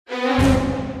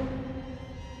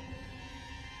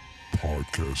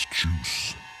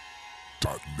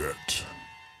podcastjuice.net.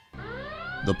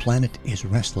 The planet is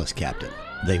restless, Captain.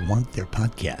 They want their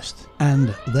podcast,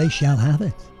 and they shall have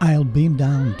it. I'll beam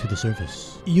down to the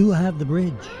surface. You have the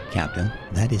bridge. Captain,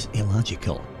 that is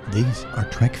illogical. These are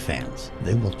Trek fans.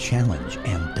 They will challenge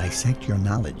and dissect your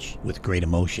knowledge with great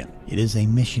emotion. It is a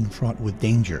mission fraught with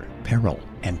danger, peril,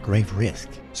 and grave risk.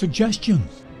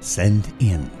 Suggestions? Send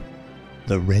in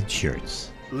the red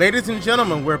shirts. Ladies and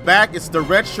gentlemen, we're back. It's the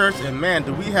red shirts, and man,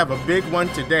 do we have a big one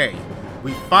today.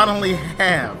 We finally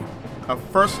have a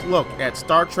first look at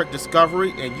Star Trek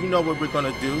Discovery, and you know what we're going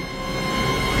to do.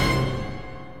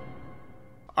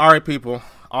 All right, people,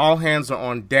 all hands are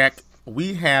on deck.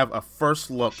 We have a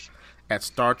first look at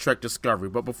Star Trek Discovery.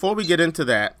 But before we get into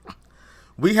that,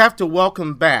 we have to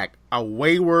welcome back a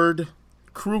wayward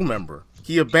crew member.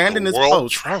 He abandoned his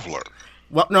post. Traveler.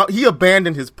 Well, no, he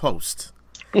abandoned his post.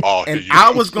 Oh, and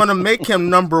I was going to make him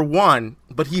number one,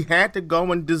 but he had to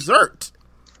go and desert.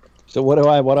 So what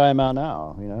am I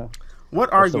now? You know,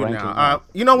 what are you now?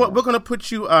 You know what? We're going to put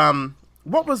you.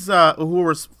 What was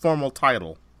Uhura's formal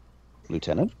title?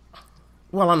 Lieutenant.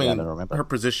 Well, I mean, her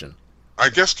position. I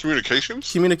guess communications.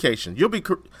 Communications.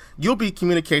 You'll be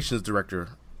communications director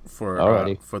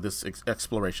for this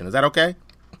exploration. Is that okay?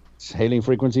 Hailing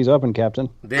frequencies open, Captain.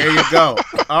 There you go.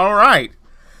 All right.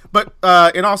 But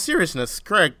in all seriousness,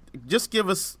 Craig, just give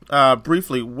us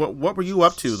briefly what were you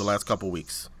up to the last couple of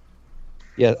weeks?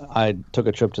 Yeah, I took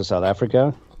a trip to South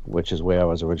Africa, which is where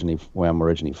I'm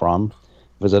originally from.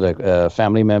 Visited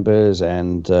family members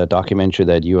and a documentary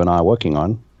that you and I are working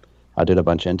on. I did a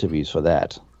bunch of interviews for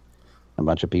that. A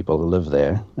bunch of people who live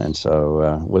there, and so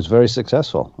it was very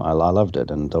successful. I loved it,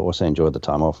 and also enjoyed the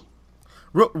time off.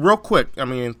 Real quick, I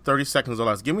mean, 30 seconds or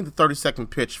less. Give me the 30-second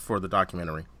pitch for the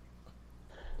documentary.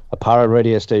 A pirate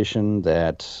radio station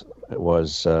that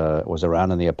was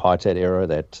around in the apartheid era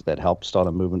that helped start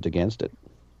a movement against it.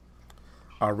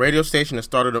 A radio station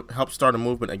that helped start a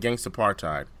movement against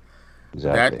apartheid.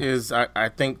 Exactly. That is, I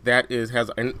think that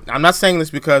has. And I'm not saying this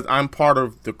because I'm part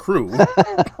of the crew,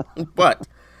 but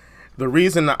the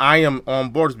reason that I am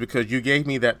on board is because you gave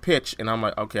me that pitch, and I'm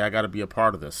like, okay, I got to be a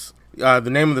part of this. The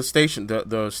name of the station,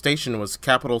 the station was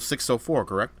Capital 604,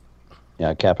 correct?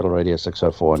 Yeah, Capital Radio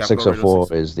 604. And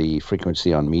 604 is the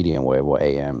frequency on medium wave or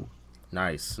AM.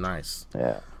 Nice.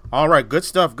 Yeah. All right, good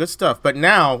stuff. But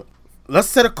now, let's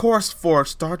set a course for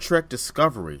Star Trek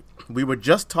Discovery. We were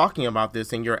just talking about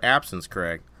this in your absence,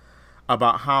 Craig,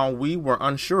 about how we were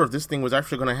unsure if this thing was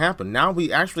actually going to happen. Now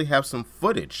we actually have some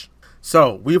footage.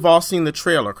 So, we've all seen the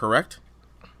trailer, correct?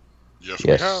 Yes.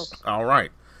 We have. All right.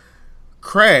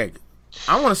 Craig,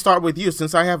 I want to start with you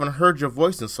since I haven't heard your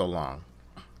voice in so long.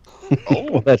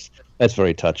 Oh, well, that's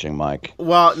very touching, Mike.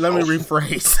 Well, let me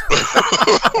rephrase.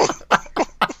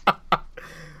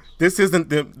 This isn't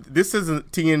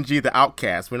TNG the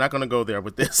Outcast. We're not going to go there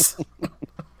with this.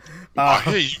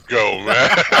 Here you go, man.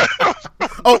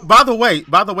 Oh, by the way,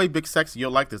 Big Sexy,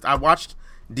 you'll like this. I watched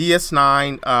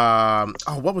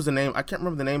DS9. What was the name? I can't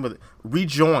remember the name of it.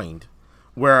 Rejoined,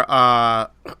 where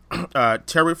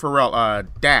Terry Farrell,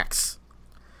 Dax,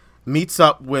 meets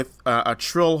up with a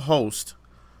Trill host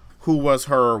who was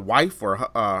her wife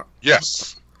or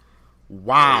yes.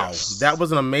 Wow, yes. That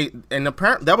was an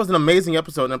amazing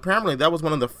episode, and apparently that was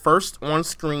one of the first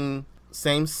on-screen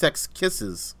same-sex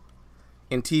kisses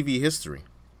in TV history.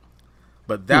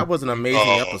 But that was an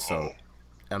amazing episode.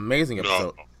 Amazing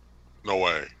episode. No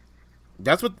way.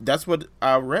 That's what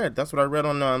I read. That's what I read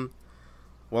on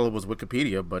well, it was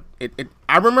Wikipedia, but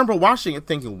I remember watching it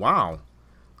thinking, wow.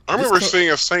 I remember seeing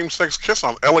a same-sex kiss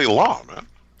on LA Law, man.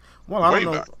 Well,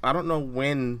 I don't know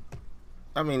when.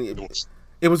 I mean,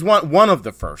 it was one of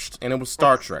the first, and it was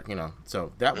Star Trek, you know.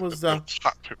 So that was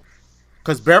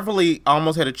because Beverly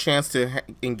almost had a chance to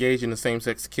engage in the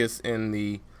same-sex kiss in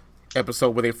the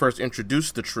episode where they first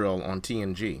introduced the Trill on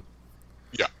TNG.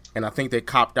 Yeah, and I think they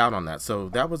copped out on that. So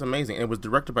that was amazing. It was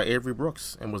directed by Avery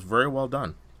Brooks and was very well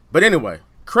done. But anyway,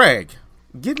 Craig,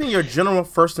 give me your general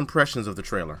first impressions of the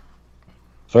trailer.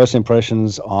 First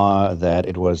impressions are that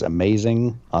it was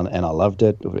amazing, and I loved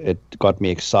it. It got me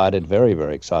excited, very,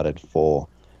 very excited for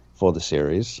the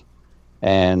series.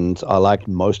 And I liked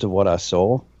most of what I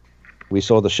saw. We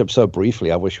saw the ship so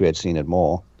briefly, I wish we had seen it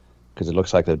more, because it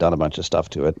looks like they've done a bunch of stuff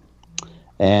to it.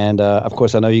 And, of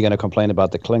course, I know you're going to complain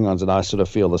about the Klingons, and I sort of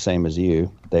feel the same as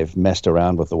you. They've messed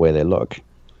around with the way they look.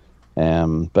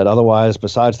 But otherwise,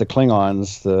 besides the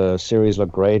Klingons, the series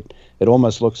looked great. It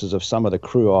almost looks as if some of the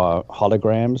crew are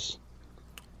holograms.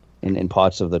 in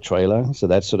parts of the trailer. So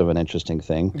that's sort of an interesting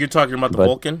thing. You're talking about the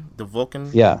Vulcan? The Vulcan?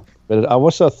 Yeah. But I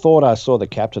also thought I saw the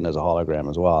captain as a hologram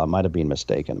as well. I might have been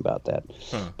mistaken about that.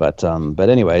 But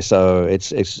anyway, so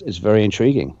it's very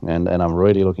intriguing, and I'm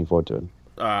really looking forward to it.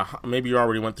 Maybe you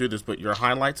already went through this, but your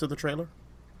highlights of the trailer?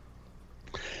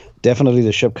 Definitely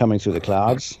the ship coming through the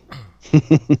clouds.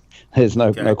 There's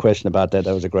no question about that.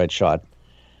 That was a great shot.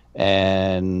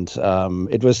 And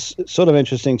it was sort of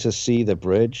interesting to see the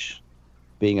bridge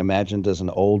being imagined as an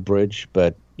old bridge,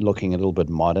 but looking a little bit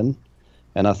modern.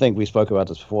 And I think we spoke about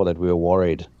this before, that we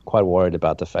were quite worried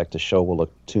about the fact the show will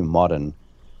look too modern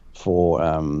for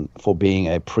being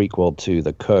a prequel to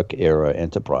the Kirk era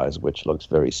Enterprise, which looks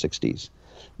very 60s.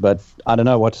 But I don't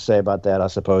know what to say about that. I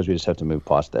suppose we just have to move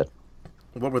past that.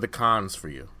 What were the cons for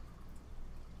you?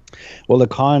 Well, the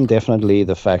con, definitely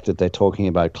the fact that they're talking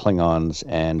about Klingons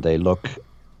and they look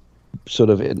sort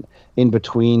of in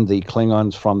between the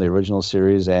Klingons from the original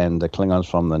series and the Klingons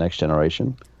from the Next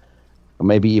Generation. Or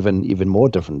maybe even more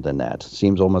different than that.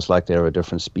 Seems almost like they're a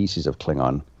different species of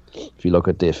Klingon if you look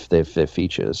at their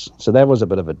features. So that was a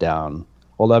bit of a down.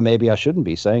 Although maybe I shouldn't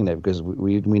be saying that because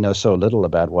we know so little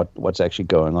about what's actually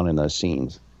going on in those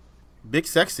scenes. Big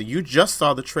Sexy, you just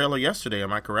saw the trailer yesterday,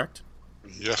 am I correct?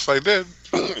 Yes, I did.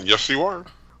 Yes, you are.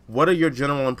 What are your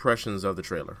general impressions of the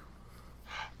trailer?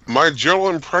 My general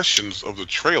impressions of the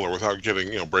trailer, without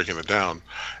breaking it down,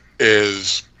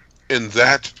 is in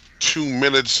that 2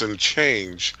 minutes and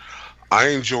change, I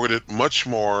enjoyed it much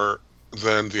more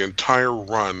than the entire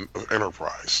run of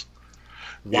Enterprise.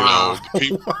 Wow.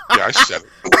 Yeah, I said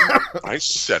it. I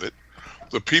said it.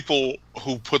 The people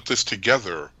who put this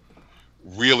together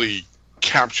really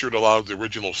captured a lot of the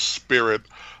original spirit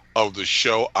of the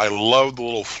show. I love the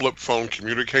little flip phone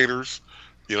communicators.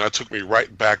 It took me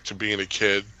right back to being a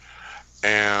kid.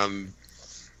 And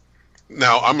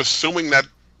now I'm assuming that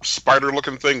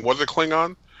spider-looking thing was a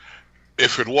Klingon.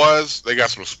 If it was, they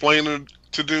got some explaining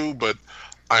to do, but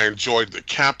I enjoyed the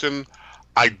captain.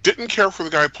 I didn't care for the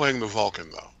guy playing the Vulcan,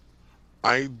 though.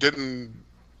 I didn't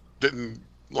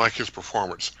like his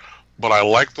performance, but I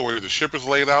like the way the ship is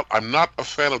laid out. I'm not a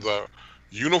fan of the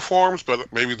uniforms,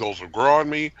 but maybe those will grow on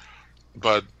me.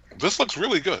 But this looks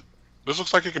really good. This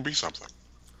looks like it could be something.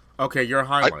 Okay, your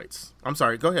highlights. I'm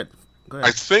sorry, go ahead.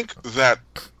 I think that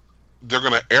they're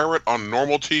going to air it on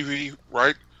normal TV,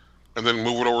 right? And then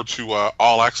move it over to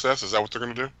All Access. Is that what they're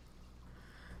going to do?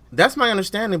 That's my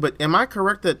understanding, but am I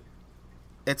correct that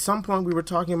at some point we were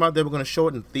talking about they were going to show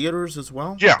it in theaters as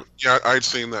well? Yeah, I'd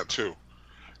seen that too.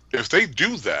 If they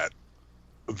do that,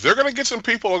 they're going to get some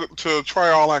people to try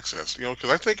All Access, because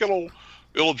I think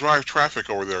it'll drive traffic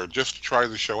over there just to try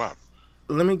the show out.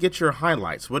 Let me get your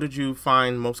highlights. What did you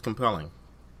find most compelling?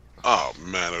 Oh,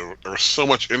 man, there's so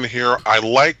much in here. I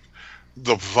like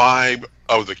the vibe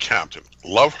of the captain.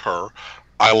 Love her.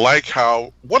 I like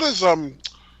what is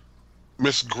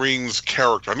Miss Green's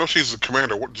character? I know she's the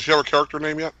commander. Does she have a character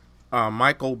name yet?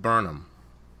 Michael Burnham.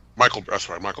 That's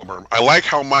right, Michael Burnham. I like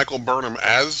how Michael Burnham,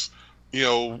 as,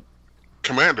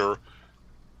 commander,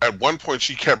 at one point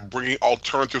she kept bringing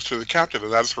alternatives to the captain,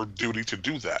 and that is her duty to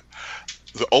do that.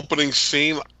 The opening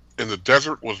scene in the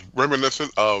desert was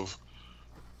reminiscent of,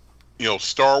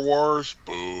 Star Wars,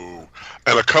 boo,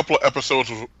 and a couple of episodes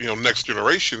of, Next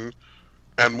Generation,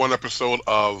 and one episode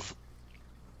of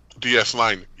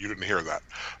DS9. You didn't hear that.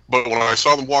 But when I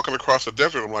saw them walking across the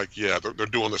desert, I'm like, yeah, they're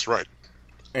doing this right.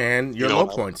 And your low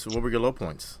points. What were your low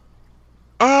points?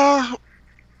 Now,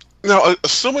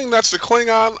 assuming that's the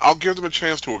Klingon, I'll give them a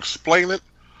chance to explain it.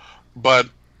 But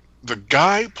the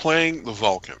guy playing the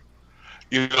Vulcan,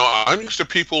 I'm used to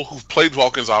people who've played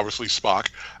Vulcans, obviously Spock,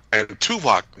 and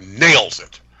Tuvok nails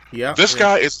it. Yeah. This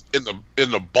guy is in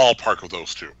the ballpark of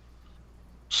those two.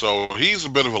 So he's a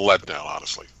bit of a letdown,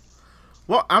 honestly.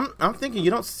 Well, I'm thinking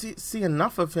you don't see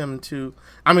enough of him to.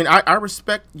 I mean, I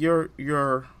respect your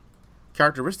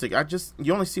characteristic.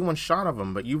 You only see one shot of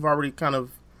him, but you've already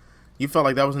you felt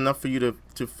like that was enough for you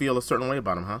to feel a certain way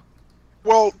about him, huh?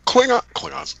 Well,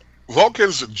 Klingons,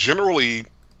 Vulcans generally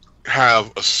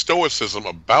have a stoicism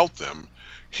about them.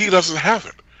 He doesn't have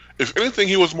it. If anything,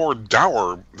 he was more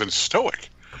dour than stoic.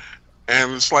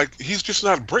 And it's like, he's just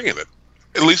not bringing it.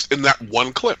 At least in that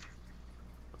one clip.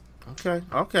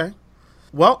 Okay.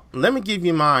 Well, let me give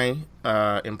you my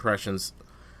impressions.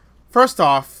 First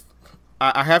off,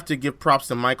 I have to give props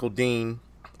to Michael Dean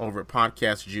over at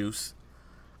Podcast Juice,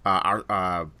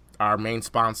 our main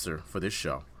sponsor for this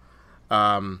show.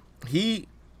 He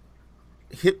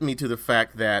hit me to the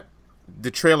fact that the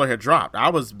trailer had dropped. I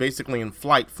was basically in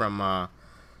flight from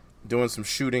doing some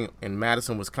shooting in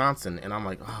Madison, Wisconsin, and I'm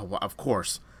like, oh, well, of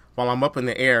course. While I'm up in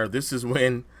the air, this is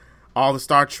when all the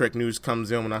Star Trek news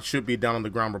comes in when I should be down on the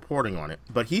ground reporting on it.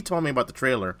 But he told me about the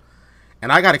trailer,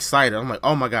 and I got excited. I'm like,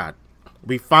 oh my God,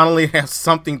 we finally have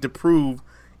something to prove,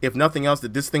 if nothing else,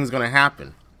 that this thing's going to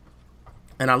happen.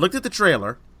 And I looked at the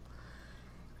trailer,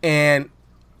 and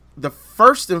the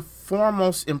first and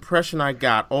foremost impression I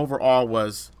got overall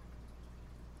was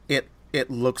it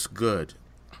looks good.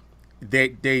 They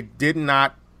did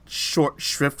not short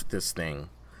shrift this thing.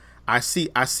 I see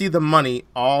the money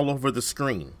all over the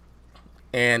screen,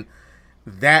 and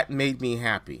that made me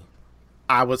happy.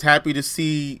 I was happy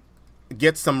to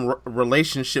get some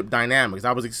relationship dynamics.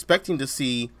 I was expecting to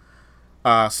see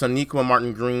Sonequa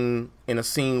Martin Green in a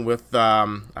scene with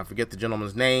I forget the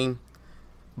gentleman's name,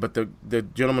 but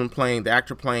the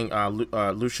actor playing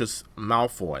Lucius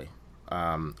Malfoy,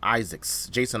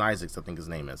 Jason Isaacs, I think his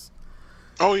name is.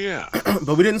 Oh yeah.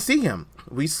 But we didn't see him.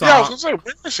 We saw. Yeah, I was gonna say,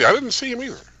 where is he? I didn't see him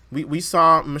either. We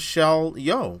saw Michelle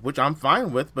Yeoh, which I'm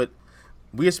fine with, but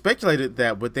we had speculated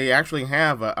that would they actually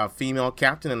have a female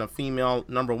captain and a female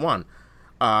number one.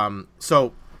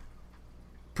 So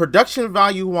production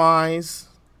value wise,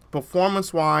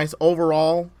 performance wise,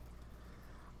 overall,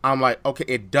 I'm like, okay,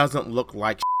 it doesn't look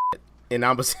like shit. And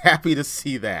I was happy to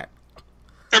see that.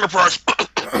 Enterprise.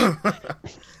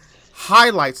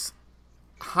 Highlights.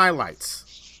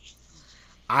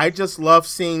 I just love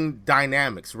seeing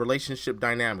dynamics, relationship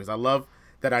dynamics. I love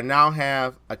that I now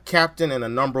have a captain and a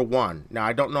number one. Now,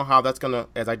 I don't know how that's going to,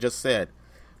 as I just said,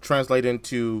 translate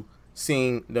into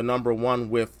seeing the number one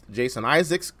with Jason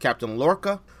Isaacs, Captain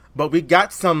Lorca. But we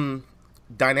got some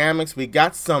dynamics. We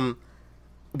got an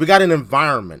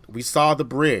environment. We saw the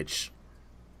bridge.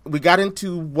 We got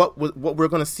into what we're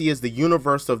going to see as the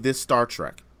universe of this Star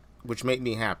Trek, which made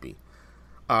me happy.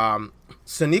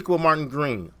 Sonequa Martin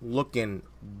Green looking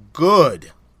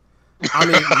good. I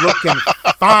mean, looking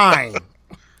fine.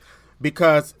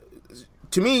 Because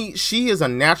to me, she is a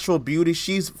natural beauty.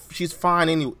 She's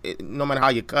fine no matter how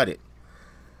you cut it.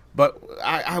 But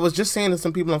I was just saying to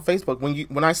some people on Facebook,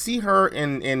 when I see her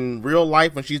in real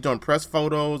life when she's doing press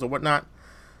photos or whatnot,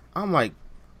 I'm like,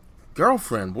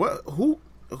 girlfriend, who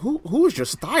is your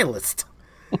stylist?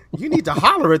 You need to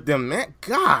holler at them, man.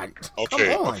 God,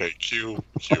 okay, come on. Okay, Q.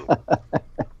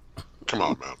 Come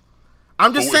on, man.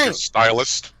 I'm just saying. Who is your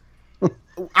stylist?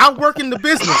 I work in the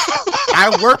business.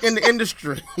 I work in the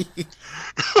industry.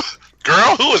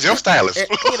 Girl, who is your stylist?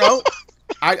 And,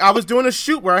 I was doing a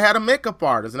shoot where I had a makeup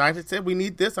artist, and I said, we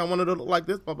need this. I wanted it to look like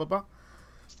this, blah, blah, blah.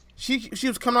 She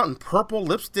was coming out in purple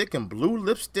lipstick and blue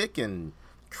lipstick and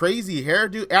crazy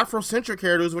hairdo, Afrocentric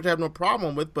hairdos, which I have no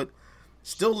problem with, but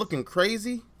still looking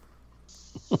crazy.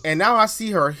 And now I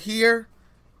see her here,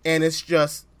 and it's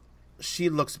just, she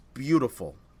looks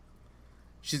beautiful.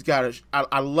 She's got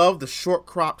I love the short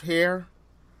cropped hair.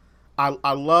 I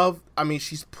mean,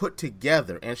 she's put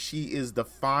together, and she is the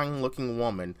fine looking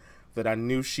woman that I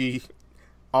knew she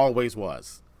always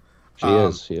was. She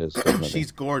is. Definitely.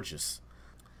 She's gorgeous.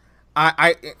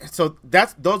 So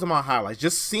those are my highlights.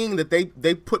 Just seeing that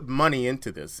they put money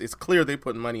into this. It's clear they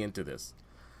put money into this.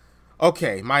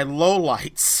 Okay, my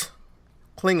lowlights.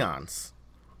 Klingons.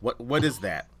 What is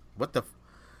that? What the?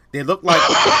 They look like.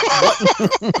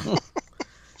 What?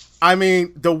 I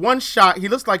mean, the one shot, he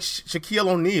looks like Shaquille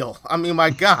O'Neal. I mean,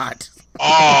 my God.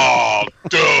 Oh,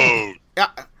 dude.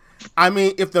 I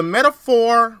mean, if the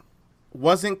metaphor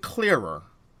wasn't clearer,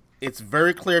 it's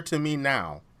very clear to me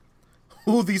now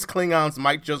who these Klingons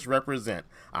might just represent.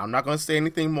 I'm not going to say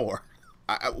anything more.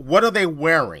 What are they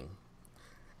wearing?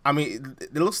 I mean,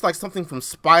 it looks like something from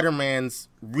Spider-Man's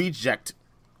reject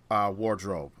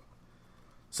wardrobe.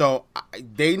 So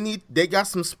they got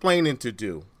some splaining to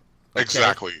do. Okay?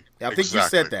 Exactly. I think you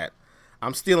said that.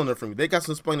 I'm stealing it from you. They got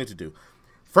some splaining to do.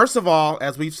 First of all,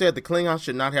 as we've said, the Klingons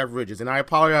should not have ridges. And I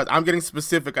apologize. I'm getting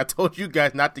specific. I told you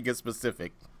guys not to get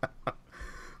specific.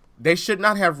 They should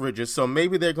not have ridges. So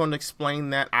maybe they're going to explain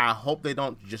that. I hope they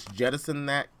don't just jettison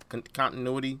that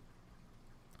continuity.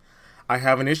 I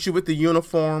have an issue with the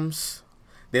uniforms.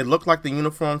 They look like the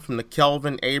uniforms from the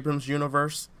Kelvin Abrams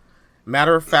universe.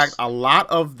 Matter of fact, a lot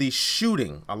of the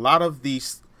shooting, a lot of the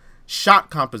shot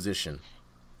composition,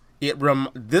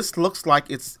 this looks like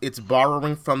it's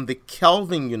borrowing from the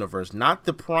Kelvin universe, not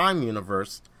the Prime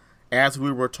universe, as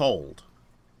we were told.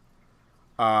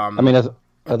 I mean,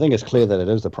 I think it's clear that it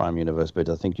is the Prime universe, but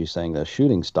I think you're saying the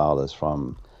shooting style is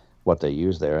from what they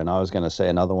use there. And I was going to say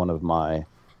another one of my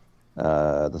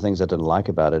the things I didn't like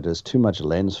about it is too much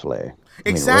lens flare.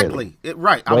 Exactly. I mean, really,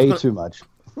 right. Way too much.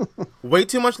 Way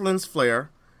too much lens flare.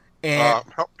 And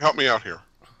help me out here.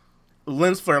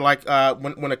 Lens flare, like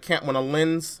when a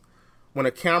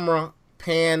camera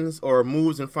pans or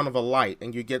moves in front of a light,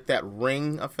 and you get that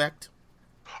ring effect.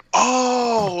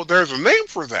 Oh, there's a name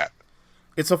for that.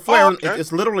 It's a flare. Oh, okay.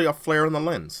 It's literally a flare in the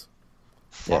lens.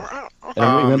 Far out. Okay. And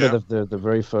I remember Yeah. the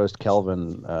very first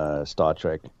Kelvin Star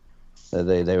Trek.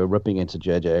 They were ripping into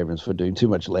J.J. Abrams for doing too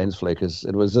much lens flare because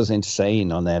it was just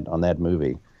insane on that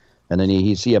movie. And then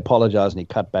he apologized and he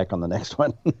cut back on the next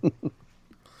one.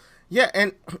 Yeah,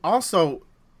 and also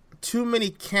too many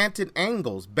canted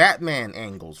angles, Batman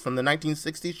angles from the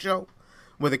 1960s show,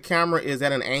 where the camera is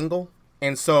at an angle,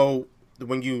 and so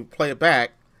when you play it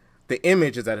back, the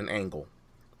image is at an angle.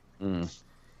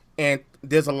 And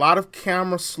there's a lot of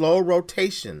camera slow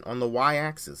rotation on the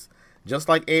y-axis, just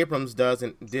like Abrams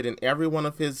did in every one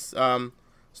of his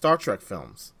Star Trek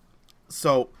films.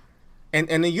 So,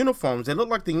 and the uniforms, they look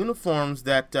like the uniforms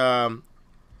that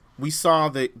we saw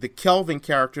the Kelvin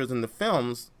characters in the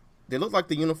films. They look like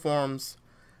the uniforms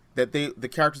that the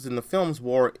characters in the films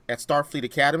wore at Starfleet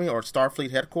Academy or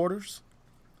Starfleet headquarters.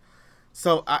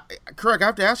 So, Craig, I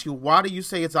have to ask you, why do you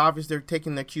say it's obvious they're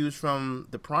taking their cues from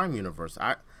the Prime universe?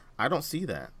 I don't see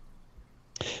that.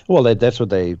 Well, that's what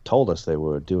they told us they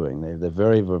were doing.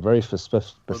 Were very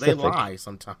specific. Well, they lie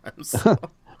sometimes.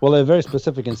 Well, they're very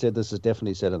specific and said this is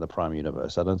definitely set in the Prime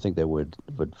universe. I don't think they would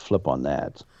flip on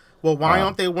that. Well, why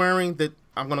aren't they wearing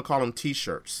I'm going to call them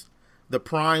T-shirts, the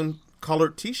Prime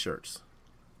colored T-shirts?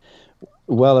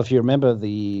 Well, if you remember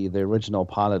the original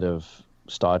pilot of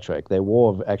Star Trek, they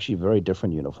wore actually very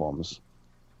different uniforms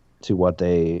to what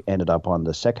they ended up on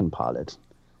the second pilot.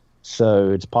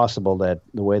 So it's possible that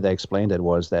the way they explained it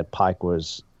was that Pike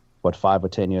was, 5 or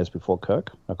 10 years before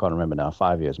Kirk? I can't remember now,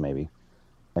 5 years maybe.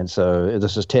 And so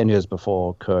this is 10 years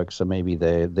before Kirk, so maybe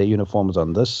their uniforms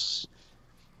on this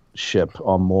ship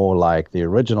are more like the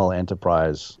original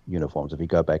Enterprise uniforms. If you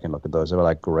go back and look at those, they were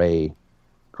like gray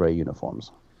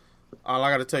uniforms. All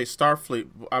I got to tell you, Starfleet,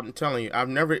 I'm telling you, I've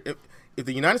never... If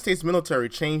the United States military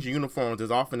changed uniforms as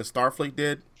often as Starfleet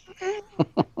did,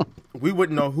 we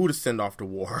wouldn't know who to send off to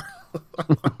war.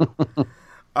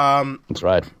 That's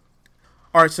right.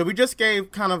 All right, so we just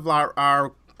gave kind of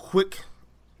our quick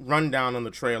rundown on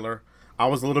the trailer. I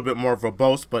was a little bit more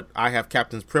verbose, but I have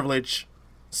captain's privilege,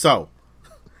 so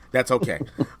that's okay.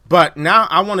 But now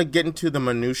I want to get into the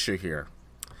minutia here.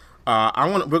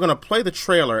 We're going to play the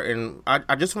trailer, and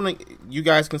I just want to... You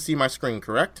guys can see my screen,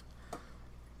 correct?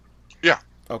 Yeah.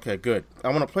 Okay, good. I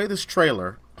want to play this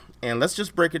trailer, and let's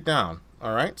just break it down.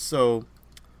 All right, so...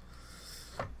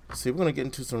 See, we're going to get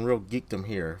into some real geekdom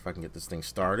here, if I can get this thing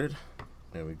started.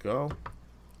 There we go.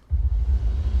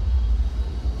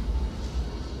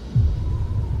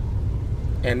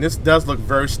 And this does look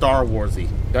very Star Wars-y,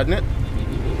 doesn't it?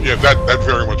 Yeah, that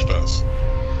very much does.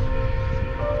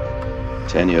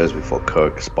 10 years before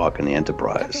Kirk, Spock, and the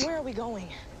Enterprise. Captain, where are we going?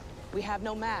 We have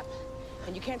no map,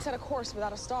 and you can't set a course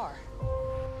without a star.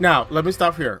 Now, let me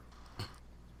stop here.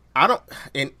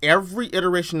 In every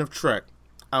iteration of Trek,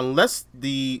 unless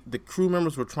the crew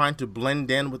members were trying to blend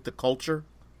in with the culture,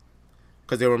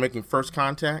 because they were making first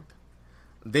contact,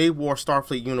 they wore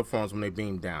Starfleet uniforms when they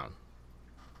beamed down.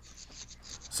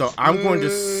 So I'm going to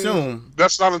assume...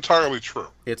 That's not entirely true.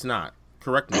 It's not.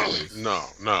 Correct me, please. No.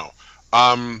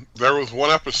 There was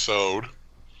one episode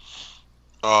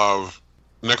of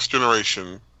Next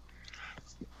Generation.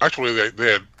 Actually,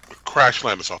 they had crash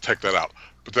landed, so I'll take that out.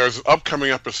 But there's an upcoming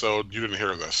episode, you didn't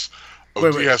hear this, of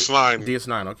DS9.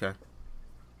 DS9, okay.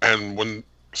 And when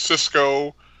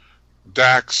Cisco,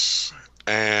 Dax,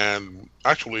 and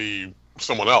actually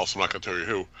someone else, I'm not going to tell you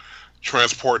who,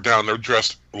 transport down, they're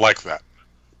dressed like that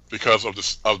because of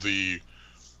the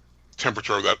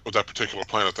temperature of that particular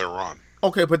planet they were on.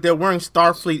 Okay, but they're wearing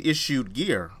Starfleet issued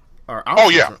gear. Or Oh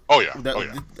yeah.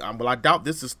 Well, I doubt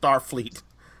this is Starfleet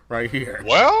right here.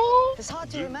 Well, It's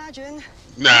hard to imagine.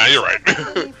 nah, you're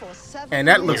right. And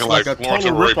that looks like a Lawrence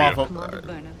total of ripoff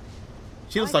Arabia. of...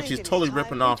 She looks like she's totally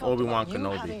ripping off Obi-Wan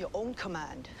Kenobi. Your own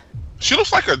command. She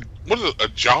looks like a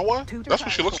Jawa? That's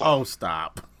what she looks like. Oh,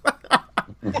 stop.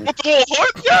 With the little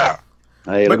hood? Yeah.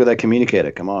 Hey, look at that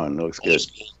communicator. Come on, it looks good.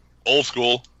 Old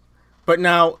school. But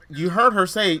now, you heard her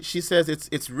say, she says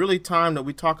it's really time that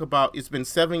we talk about, it's been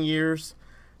 7 years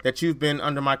that you've been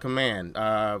under my command.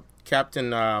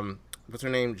 Captain, what's her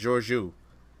name, Georgiou,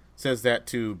 says that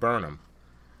to Burnham.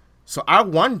 So I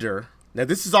wonder, now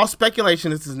this is all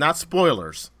speculation, this is not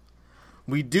spoilers.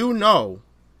 We do know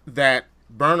that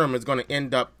Burnham is going to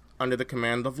end up under the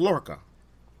command of Lorca.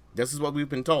 This is what we've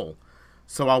been told.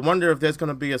 So I wonder if there's going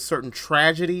to be a certain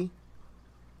tragedy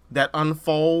that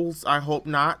unfolds. I hope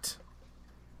not.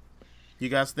 You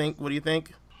guys think? What do you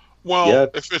think? Well, Yeah,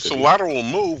 if it's a lateral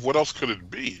move, what else could it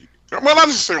be? Well, not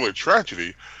necessarily a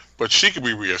tragedy, but she could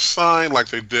be reassigned like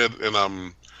they did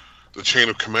in the Chain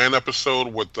of Command episode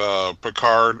with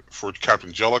Picard for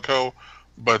Captain Jellicoe,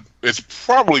 but it's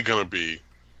probably going to be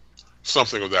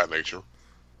something of that nature.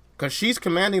 Because she's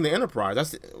commanding the Enterprise.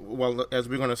 That's well, as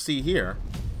we're going to see here.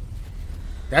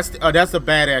 That's a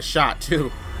badass shot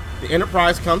too. The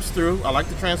Enterprise comes through. I like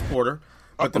the transporter.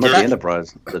 But not the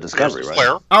Enterprise, the Discovery, right?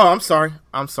 Flare. Oh, I'm sorry.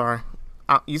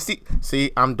 You see,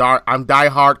 I'm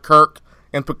diehard Kirk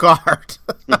and Picard.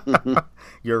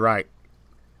 You're right.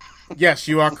 Yes,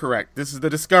 you are correct. This is the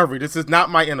Discovery. This is not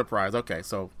my Enterprise. Okay,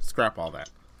 so scrap all that.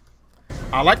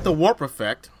 I like the warp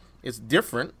effect. It's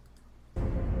different.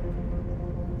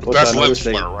 That's lens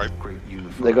flare, right?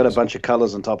 They got a bunch of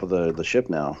colors on top of the ship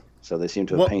now, so they seem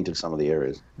to have painted some of the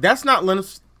areas. That's not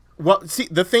lens. Well, see,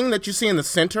 the thing that you see in the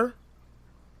center,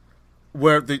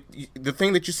 where the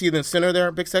thing that you see in the center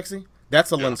there, Big Sexy, that's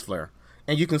a lens flare,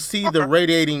 and you can see the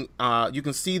radiating. You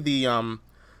can see the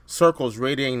circles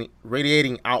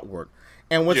radiating outward.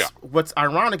 And what's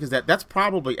ironic is that that's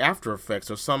probably After Effects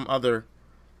or some other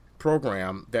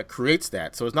program that creates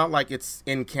that. So it's not like it's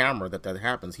in camera that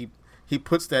happens. He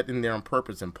puts that in there on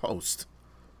purpose in post.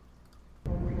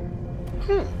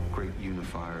 Great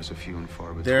unifiers, a few and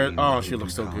far between. There. Oh, she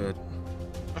looks so good.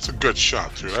 That's a good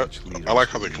shot too. I like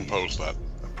how they composed that.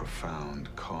 A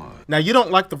profound cause. Now you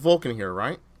don't like the Vulcan here,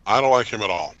 right? I don't like him at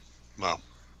all. No.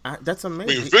 That's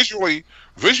amazing. I mean,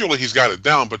 visually he's got it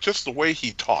down, but just the way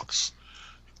he talks.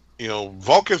 You know,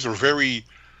 Vulcans are very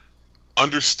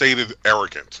understated,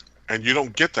 arrogant, and you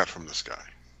don't get that from this guy.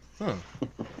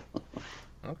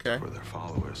 Okay. For their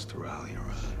followers to rally around.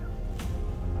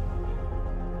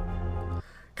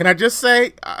 Can I just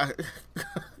say?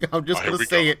 I'm just gonna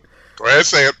say it. Go ahead,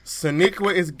 say it.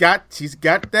 Sonequa she's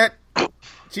got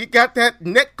that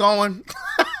neck going.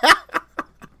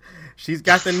 She's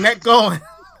got the neck going.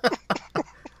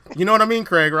 You know what I mean,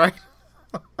 Craig, right?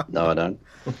 No, I don't.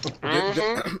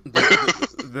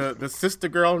 The sister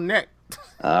girl neck.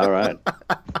 All right.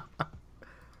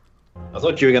 I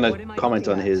thought you were going to comment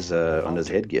on his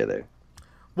headgear there.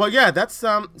 Well, yeah, that's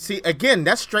see again,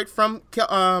 that's straight from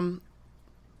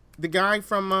the guy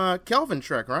from Kelvin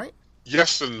Trek, right?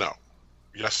 Yes and no.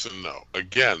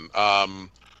 Again,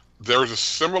 there's a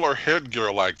similar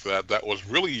headgear like that was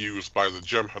really used by the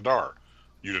Jem'Hadar.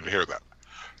 You didn't hear that.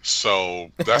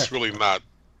 So that's really not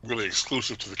really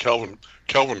exclusive to the Kelvin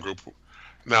group.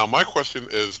 Now, my question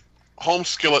is, home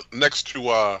skillet next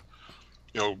to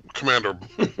Commander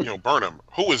Burnham.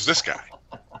 Who is this guy?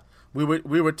 We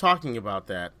were talking about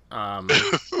that. Now,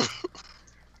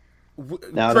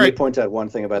 let me point out one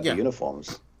thing about the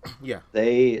uniforms. Yeah,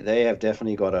 they have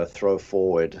definitely got a throw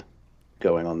forward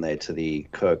going on there to the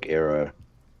Kirk era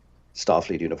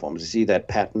Starfleet uniforms. You see that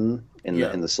pattern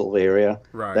in the silver area?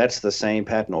 Right. That's the same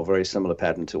pattern or very similar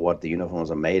pattern to what the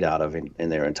uniforms are made out of in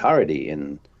their entirety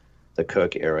in the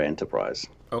Kirk era Enterprise.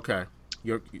 Okay,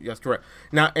 that's correct.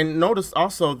 Now, and notice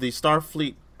also the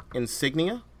Starfleet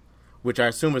insignia, which I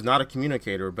assume is not a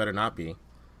communicator, better not be.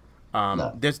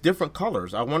 No. There's different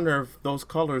colors. I wonder if those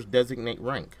colors designate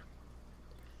rank.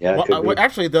 Yeah, it could be.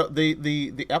 Actually,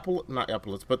 the not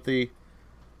epaulets, but the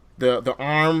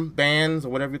arm bands or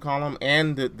whatever you call them,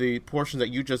 and the portions that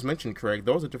you just mentioned, Craig,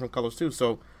 those are different colors too.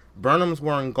 So Burnham's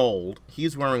wearing gold.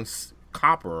 He's wearing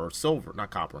copper or silver, not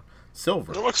copper,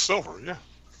 silver. It looks silver, yeah.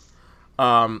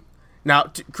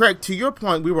 Now, Craig, to your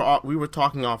point, we were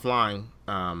talking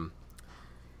offline.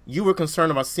 You were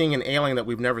concerned about seeing an alien that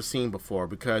we've never seen before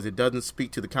because it doesn't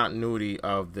speak to the continuity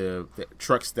of the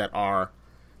Treks that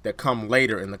come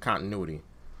later in the continuity.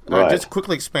 Right. Just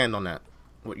quickly expand on that,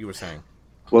 what you were saying.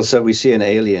 Well, so we see an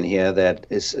alien here that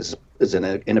is in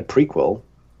a prequel,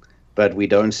 but we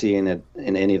don't see in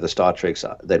any of the Star Treks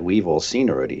that we've all seen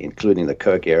already, including the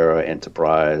Kirk era,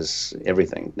 Enterprise,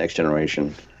 everything, Next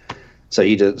Generation. So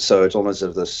it's almost as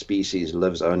if the species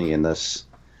lives only in this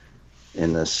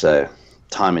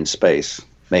time and space,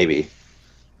 maybe.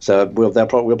 So we'll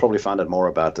probably find out more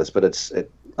about this, but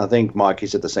I think Mike, you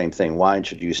said the same thing. Why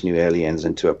introduce new aliens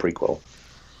into a prequel?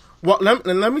 Well,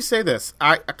 let me say this.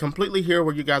 I completely hear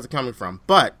where you guys are coming from,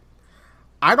 but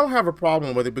I don't have a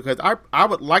problem with it because I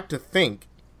would like to think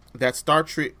that Star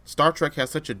Trek has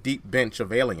such a deep bench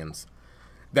of aliens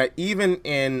that even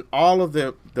in all of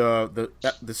the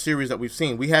series that we've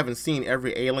seen, we haven't seen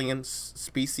every alien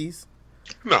species.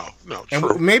 No,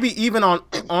 true. And maybe even on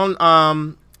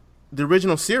the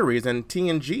original series and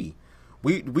TNG,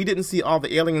 we didn't see all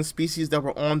the alien species that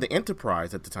were on the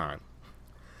Enterprise at the time.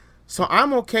 So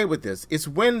I'm okay with this. It's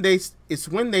when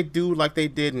they do like they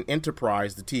did in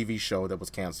Enterprise, the TV show that was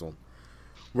canceled,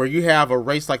 where you have a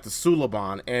race like the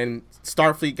Suliban, and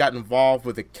Starfleet got involved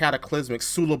with the cataclysmic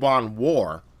Suliban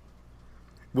War,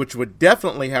 which would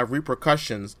definitely have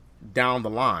repercussions down the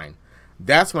line,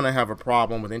 that's when I have a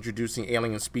problem with introducing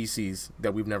alien species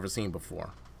that we've never seen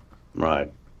before.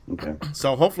 Right. Okay.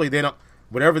 So hopefully they don't,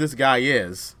 whatever this guy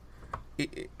is,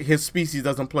 his species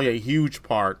doesn't play a huge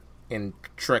part in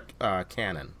Trek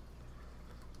canon.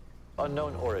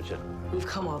 Unknown origin. We've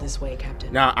come all this way,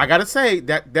 Captain. Now, I gotta say,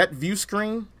 that view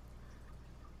screen,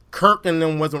 Kirk and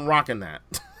them wasn't rocking that.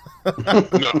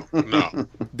 No.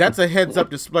 That's a heads-up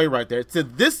display right there. So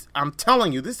this, I'm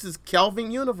telling you, this is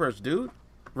Kelvin Universe, dude.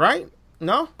 Right?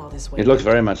 No? It looks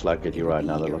very much like it. You're right.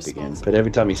 Now that I look again. But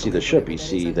every time you see the ship, you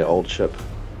see the old ship.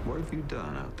 What have you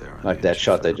done out there? Like that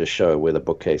shot they just show where the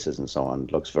bookcases and so on.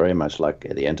 It looks very much like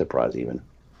the Enterprise even.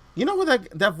 You know what?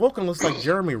 That Vulcan looks like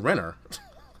Jeremy Renner.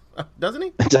 Doesn't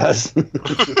he? It does.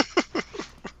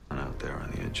 Out there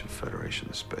on the edge of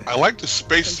Federation space. I like the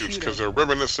spacesuits because they're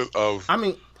reminiscent of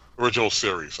original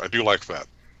series. I do like that.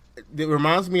 It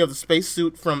reminds me of the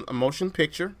spacesuit from a motion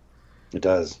picture. It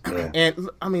does, yeah. And,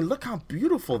 I mean, look how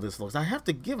beautiful this looks. I have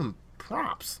to give him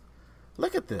props.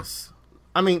 Look at this.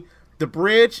 I mean, the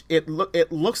bridge, it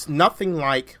looks nothing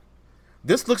like...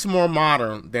 This looks more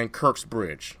modern than Kirk's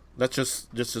bridge. Let's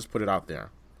just put it out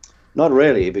there. Not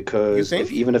really, because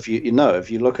if you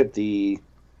look at the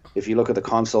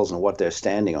consoles and what they're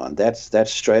standing on,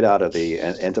 that's straight out of the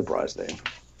Enterprise there.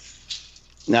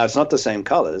 Now it's not the same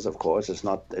colors, of course. It's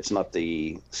not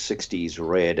the '60s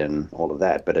red and all of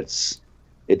that, but it's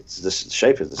the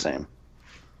shape is the same.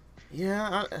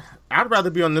 Yeah, I'd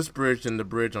rather be on this bridge than the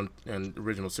bridge in the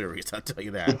original series. I'll tell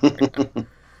you that.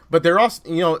 But they're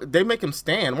also, they make them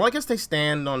stand. Well, I guess they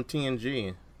stand on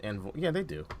TNG, and yeah, they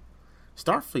do.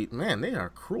 Starfleet, man, they are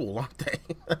cruel, aren't they?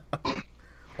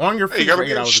 On your feet. You gotta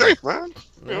be in shape, man.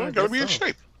 You gotta be in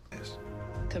shape.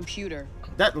 Computer.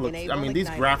 That looks. I mean, these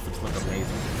graphics look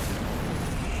amazing.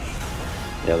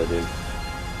 Yeah, they do.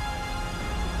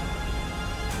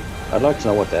 I'd like to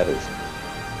know what that is.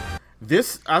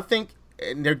 This, I think,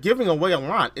 they're giving away a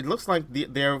lot. It looks like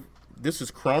this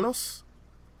is Kronos,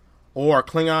 or a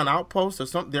Klingon outpost, or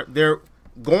something. They're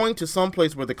going to some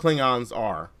place where the Klingons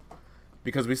are,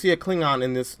 because we see a Klingon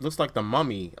in this. Looks like the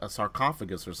mummy, a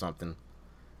sarcophagus or something.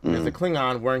 There's a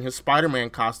Klingon wearing his Spider-Man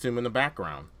costume in the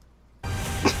background.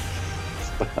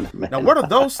 Now, what are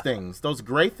those things? Those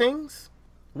gray things?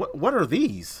 What are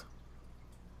these?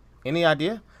 Any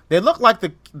idea? They look like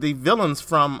the villains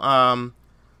from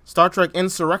Star Trek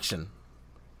Insurrection.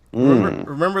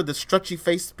 Remember the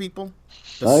stretchy-faced people?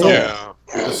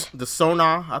 The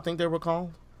Sonar, I think they were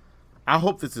called. I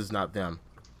hope this is not them.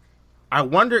 I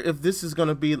wonder if this is going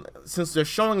to be, since they're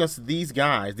showing us these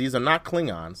guys, these are not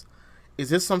Klingons, is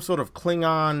this some sort of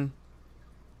Klingon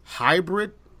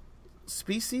hybrid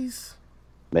species?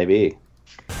 Maybe.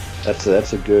 That's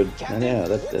a good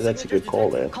that's a good call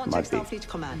there. Might be. Starfleet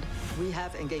Command. We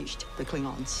have engaged the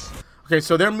Klingons. Okay,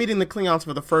 so they're meeting the Klingons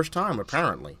for the first time,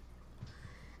 apparently.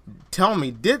 Tell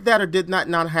me, did that or did not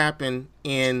happen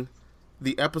in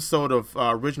the episode of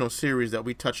original series that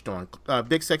we touched on?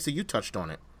 Big Sexy, you touched on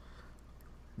it.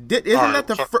 Isn't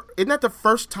that the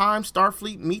first time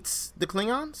Starfleet meets the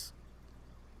Klingons?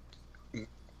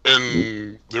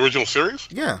 In the original series?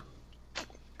 Yeah.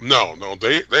 No,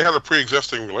 they had a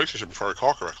pre-existing relationship, if I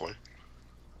recall correctly.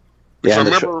 Yeah, I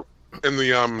remember in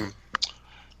the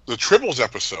Tribbles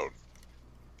episode,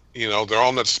 they're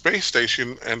on that space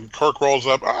station, and Kirk rolls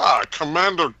up,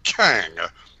 Commander Kang,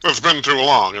 it's been too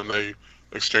long, and they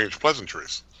exchange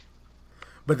pleasantries.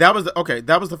 But that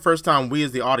was the first time we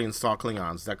as the audience saw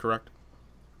Klingons, is that correct?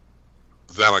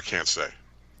 That I can't say.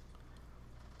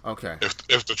 Okay.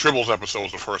 If the Tribbles episode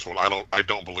was the first one, I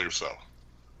don't believe so.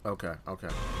 Okay.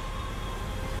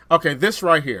 Okay, this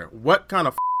right here. What kind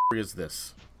of is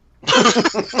this?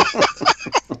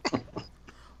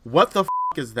 What the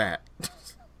is that?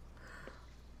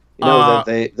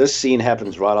 This scene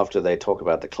happens right after they talk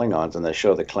about the Klingons and they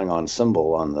show the Klingon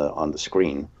symbol on the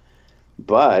screen.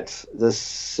 But this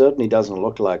certainly doesn't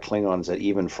look like Klingons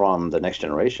even from the Next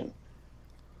Generation.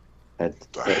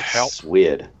 It's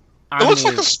weird. It looks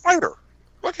like a spider.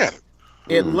 Look at it.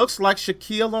 It looks like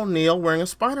Shaquille O'Neal wearing a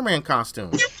Spider-Man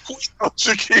costume.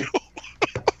 Shaquille.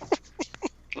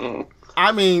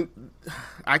 I mean,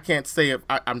 I can't say it.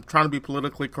 I'm trying to be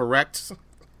politically correct.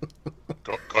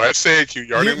 Go ahead, say it.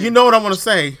 You know what I'm going to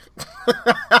say.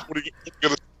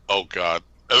 Oh, God.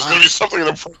 There's going to be something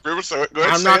inappropriate. So go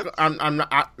ahead, I'm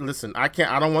not. Listen, I can't.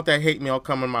 I don't want that hate mail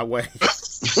coming my way.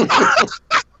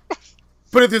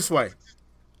 Put it this way.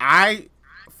 I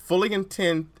fully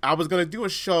intend. I was going to do a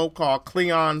show called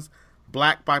Klingons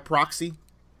Black by Proxy.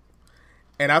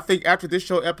 And I think after this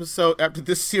after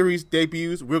this series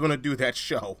debuts, we're going to do that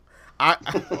show.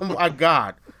 Oh my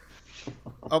God.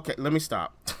 Okay, let me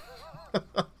stop.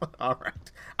 All right.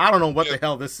 I don't know what the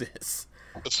hell this is.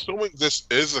 Assuming this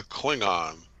is a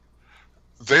Klingon,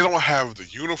 they don't have the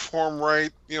uniform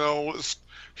right. You know,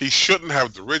 he shouldn't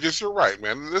have the ridges. You're right,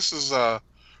 man. This is a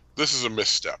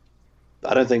misstep.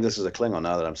 I don't think this is a Klingon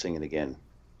now that I'm seeing it again.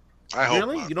 I hope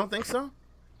Really? not. You don't think so?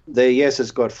 Yes,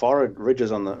 it's got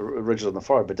ridges on the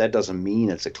forehead, but that doesn't mean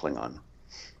it's a Klingon,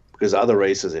 because other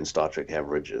races in Star Trek have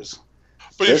ridges.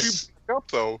 But if you back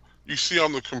up, though, you see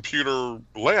on the computer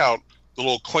layout the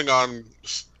little Klingon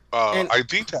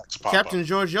ID tags pop Captain up.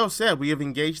 Georgiou said we have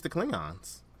engaged the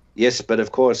Klingons. Yes, but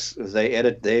of course they've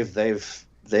edited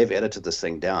this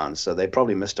thing down, so they're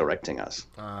probably misdirecting us.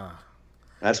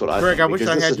 That's what Greg, I think. I wish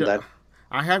I had your.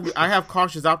 I have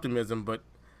cautious optimism,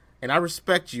 and I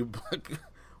respect you, but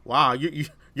wow,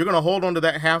 you're gonna hold on to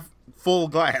that half full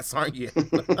glass, aren't you?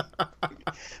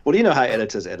 Well, you know how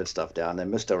editors edit stuff down; they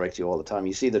misdirect you all the time.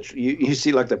 You see you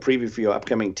see like the preview for your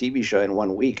upcoming TV show in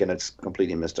 1 week, and it's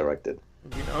completely misdirected.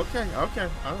 Okay,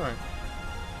 all right.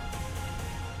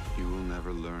 You will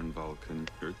never learn, Vulcan.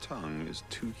 Your tongue is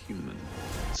too human.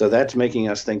 So that's making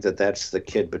us think that that's the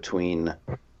kid between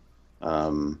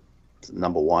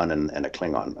number one and a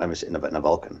Klingon. I mean, in a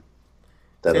Vulcan.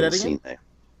 That little scene there.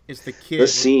 It's the kid. The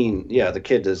scene, yeah, the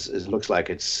kid looks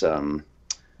like it's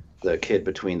the kid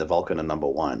between the Vulcan and number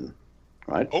one,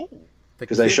 right? Oh,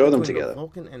 because they show them together. The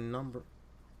Vulcan and number.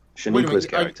 Shaniqua's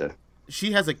character.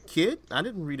 She has a kid? I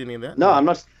didn't read any of that. No, I'm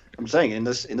not. I'm saying in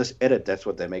this edit, that's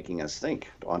what they're making us think,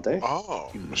 aren't they?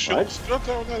 Oh, right?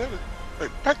 Hey,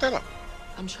 pack that up.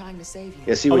 I'm trying to save you.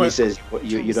 Yeah, see when he says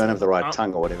you don't have the right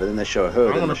tongue or whatever, then they show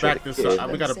her. I'm gonna back this up.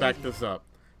 We gotta back this up.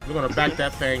 We're gonna back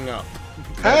that thing up.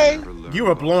 Hey, you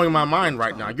are blowing my mind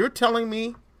right now. You're telling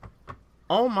me,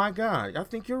 oh my God, I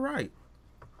think you're right.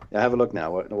 Yeah, have a look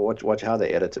now. Watch how they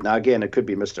edit it. Now again, it could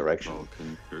be misdirection.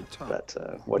 Vulcan, your tongue. But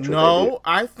watch what they do. No,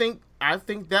 I think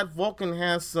that Vulcan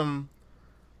has some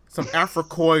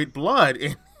Africoid blood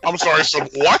in. I'm sorry, some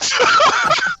what?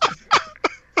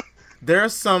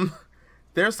 There's some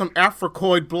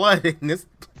Africoid blood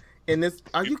in this.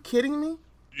 Are you kidding me?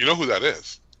 You know who that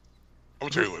is? I'm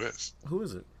gonna tell you who it is. Who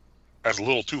is it? That's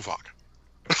Little Tuvok.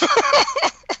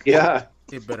 Yeah.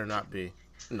 It better not be.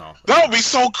 No. That would be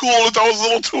so cool if that was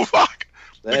Little Tuvok.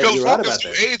 Because you're right Vulcans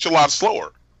about do age a lot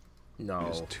slower.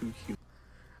 No. Too human.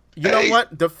 You know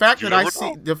what? The fact that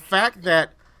know.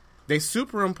 they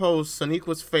superimpose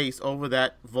Sonequa's face over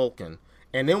that Vulcan,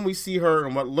 and then we see her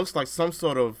in what looks like some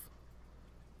sort of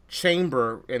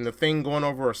chamber and the thing going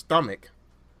over her stomach.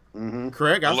 Mm-hmm.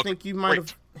 Craig, I think you might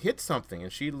have hit something,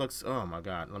 and she looks. Oh my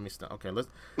God! Let me stop. Okay, let's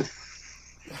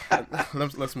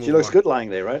move. She looks on. good lying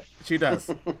there, right? She does.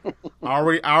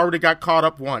 I already got caught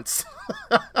up once.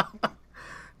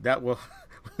 We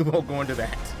won't go into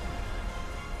that.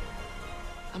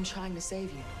 I'm trying to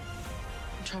save you.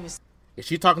 I'm trying to save Is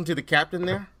she talking to the captain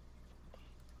there?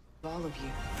 all of you.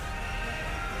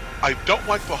 I don't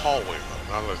like the hallway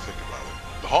though. Now that I think about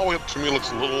it, the hallway to me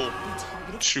looks a little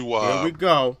too Here we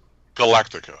go.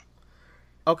 Galactica.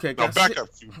 Okay, Now guys. back up.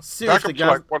 Seriously, Back up to guys.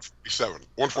 like 147,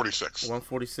 146.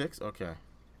 146. Okay.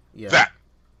 Yeah.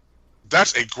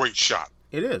 That's a great shot.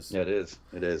 It is. Yeah, it is.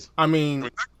 It is. I mean,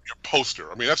 That's your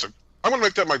poster. I mean, I'm gonna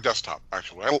make that my desktop.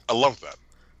 Actually, I love that.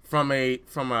 from a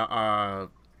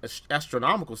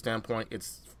astronomical standpoint,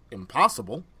 it's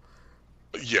impossible.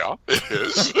 Yeah, it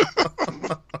is.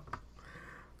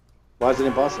 Why is it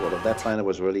impossible? If that planet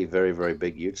was really very, very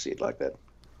big, you'd see it like that.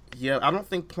 Yeah, I don't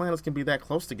think planets can be that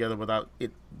close together without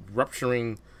it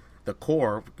rupturing the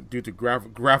core due to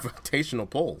gravitational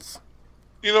pulls.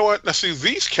 You know what? Now see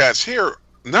these cats here.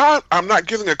 Now I'm not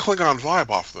getting a Klingon vibe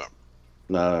off them.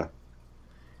 No.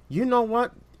 You know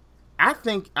what? I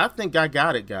think I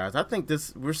got it, guys. I think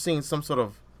we're seeing some sort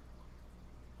of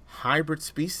hybrid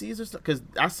species or something, because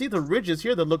I see the ridges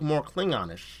here that look more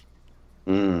Klingonish.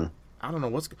 I don't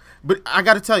know but I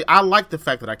got to tell you, I like the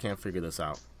fact that I can't figure this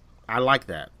out. I like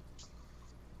that.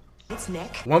 It's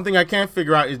Nick. One thing I can't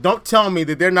figure out is, don't tell me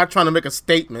that they're not trying to make a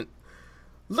statement.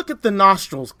 Look at the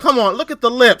nostrils. Come on, look at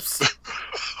the lips.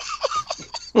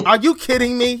 Are you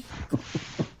kidding me?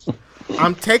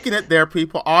 I'm taking it there,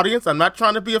 people. Audience, I'm not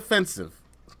trying to be offensive.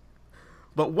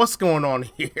 But what's going on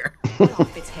here?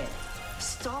 Off its head.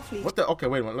 Starfleet. What the? Okay,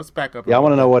 wait a minute. Let's back up. Yeah, I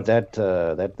want to know what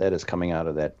that is coming out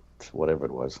of that, whatever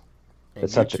it was. And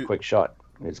It's such a quick shot.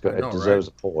 It deserves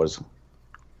a pause.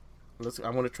 I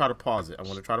want to try to pause it.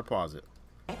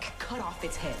 Nick, cut off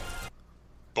its head.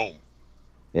 Boom.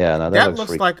 Yeah, no, That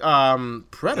looks freaky. like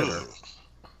Predator.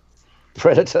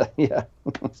 Predator. Yeah.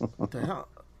 What the hell?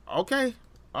 Okay.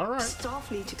 All right.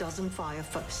 Starfleet doesn't fire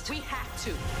first. We have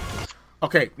to.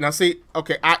 Okay. Now see.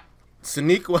 Okay.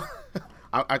 Sonequa.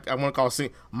 I want to call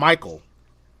it Michael.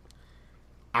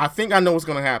 I think I know what's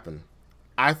going to happen.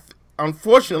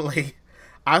 Unfortunately,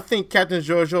 I think Captain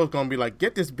Georgiou is going to be like,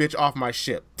 get this bitch off my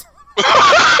ship.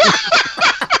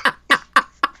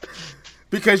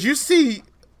 Because you see,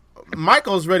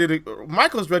 Michael's ready to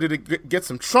get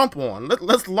some Trump on.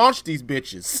 Let's launch these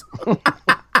bitches.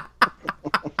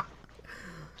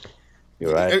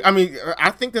 You're right. I mean,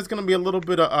 I think there's going to be a little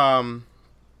bit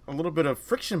of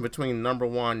friction between number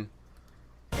one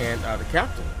and the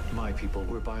captain. My people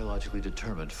were biologically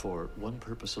determined for one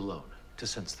purpose alone: to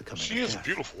sense the coming. She of is death. a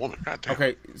beautiful woman. God damn.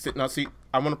 Okay, now see,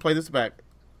 I want to play this back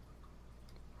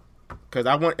because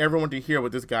I want everyone to hear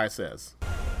what this guy says.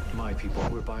 My people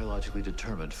were biologically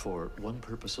determined for one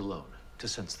purpose alone: to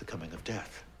sense the coming of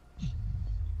death.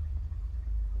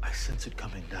 I sense it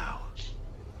coming now.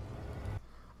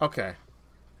 Okay.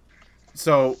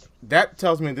 So that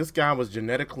tells me this guy was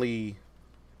genetically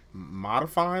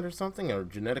modified or something, or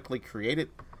genetically created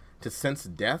to sense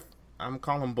death. I'm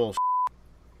calling bullshit.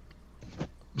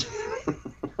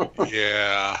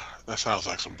 Yeah, that sounds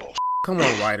like some bullshit. Come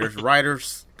on,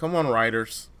 writers. Come on,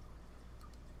 writers.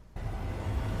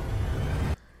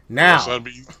 Now,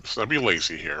 Let's not be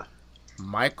lazy here.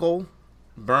 Michael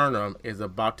Burnham is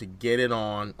about to get it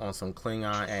on some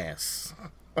Klingon ass.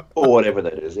 Or whatever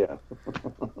that is, yeah.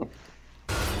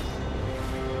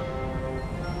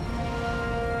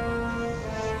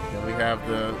 Then we have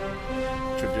the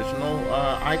traditional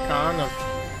icon of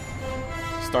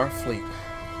Starfleet.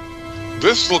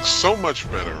 This looks so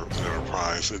much better than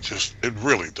Enterprise. It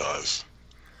really does.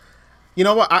 You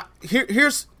know what?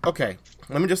 Here's okay.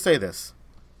 Let me just say this.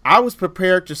 I was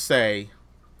prepared to say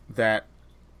that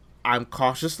I'm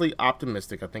cautiously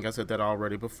optimistic. I think I said that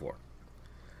already before.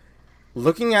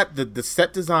 Looking at the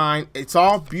set design, it's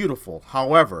all beautiful.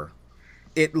 However,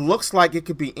 it looks like it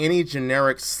could be any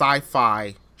generic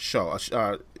sci-fi show,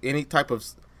 any type of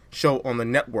show on the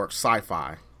network,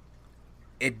 sci-fi.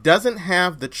 It doesn't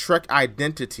have the Trek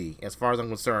identity, as far as I'm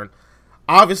concerned.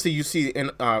 Obviously, you see,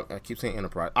 I keep saying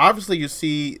Enterprise. Obviously, you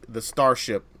see the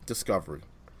Starship Discovery,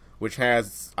 which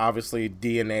has obviously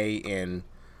DNA in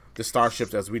the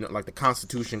starships as we know, like the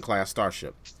Constitution class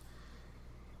starship.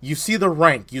 You see the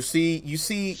rank. You see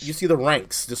the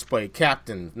ranks displayed: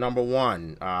 Captain, number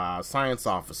 1, Science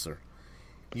Officer.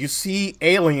 You see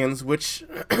aliens, which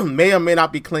may or may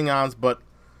not be Klingons, but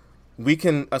we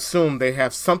can assume they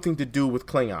have something to do with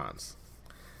Klingons.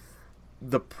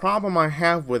 The problem I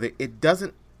have with it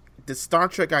doesn't. The Star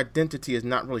Trek identity is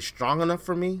not really strong enough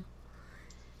for me.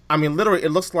 I mean, literally,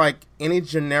 it looks like any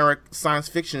generic science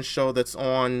fiction show that's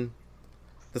on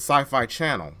the Sci-Fi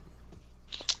Channel.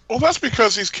 Well, that's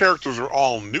because these characters are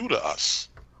all new to us.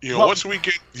 You know, Well, once we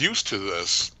get used to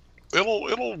this,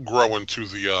 it'll grow into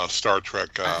the Star Trek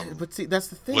but see, that's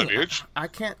the thing. lineage. I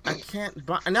can't.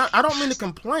 Now, I don't mean to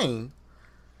complain.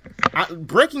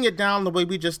 Breaking it down the way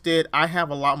we just did, I have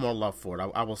a lot more love for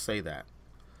it. I will say that.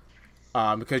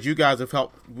 Because you guys have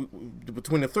helped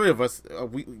between the three of us,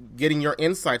 getting your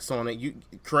insights on it. You,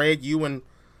 Craig, you and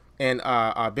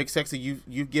Big Sexy,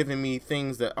 you've given me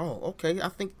things that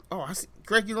I see.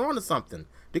 Craig, you're onto something.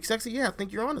 Big Sexy, yeah, I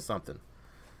think you're onto something.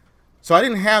 So I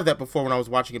didn't have that before when I was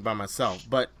watching it by myself,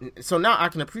 but so now I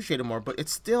can appreciate it more. But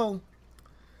it's still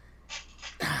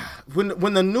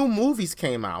when the new movies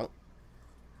came out,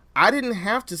 I didn't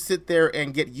have to sit there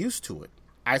and get used to it.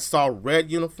 I saw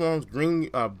red uniforms, green,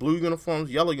 blue uniforms,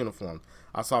 yellow uniforms.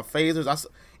 I saw phasers.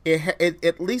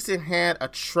 At least it had a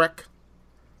Trek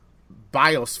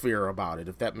biosphere about it,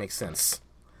 if that makes sense.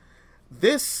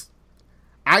 This,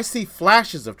 I see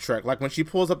flashes of Trek, like when she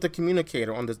pulls up the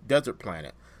communicator on this desert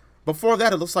planet. Before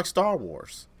that, it looks like Star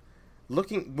Wars.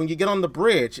 When you get on the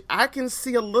bridge, I can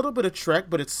see a little bit of Trek,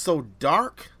 but it's so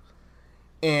dark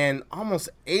and almost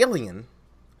alien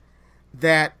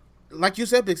that, like you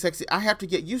said, Big Sexy, I have to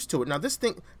get used to it. Now,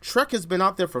 Trek has been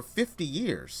out there for 50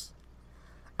 years.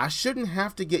 I shouldn't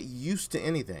have to get used to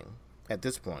anything at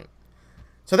this point.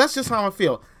 So that's just how I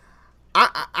feel.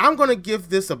 I'm going to give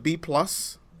this a B+.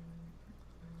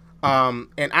 And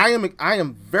I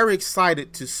am very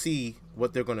excited to see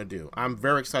what they're going to do. I'm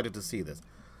very excited to see this.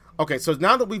 Okay, so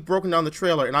now that we've broken down the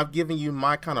trailer and I've given you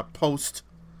my kind of post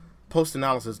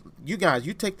analysis, you guys,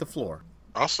 you take the floor.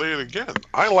 I'll say it again.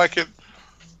 I like it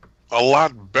a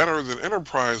lot better than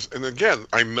Enterprise. And again,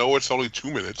 I know it's only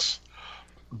 2 minutes,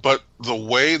 but the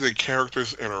way the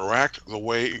characters interact, the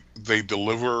way they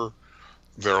deliver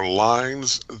their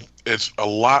lines, it's a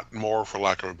lot more, for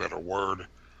lack of a better word,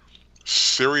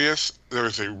 serious.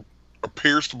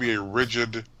 Appears to be a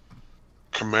rigid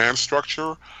command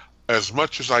structure. As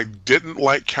much as I didn't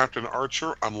like Captain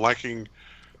Archer, I'm liking,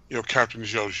 Captain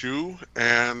Georgiou,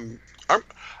 and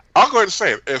I'll go ahead and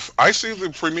say it. If I see the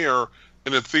premiere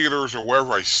in the theaters or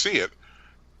wherever I see it,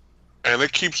 and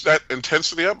it keeps that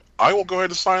intensity up, I will go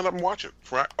ahead and sign up and watch it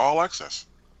for all access.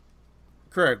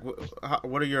 Craig,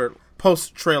 what are your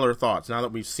post-trailer thoughts now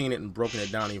that we've seen it and broken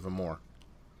it down even more?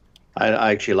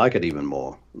 I actually like it even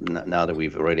more now that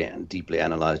we've already deeply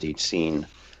analyzed each scene.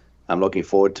 I'm looking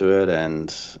forward to it,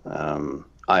 and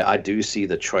I do see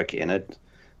the trick in it.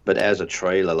 But as a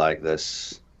trailer like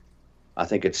this, I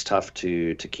think it's tough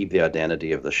to keep the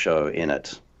identity of the show in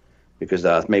it, because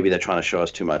maybe they're trying to show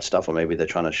us too much stuff, or maybe they're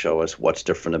trying to show us what's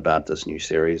different about this new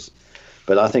series.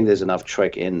 But I think there's enough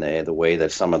trick in there, the way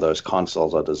that some of those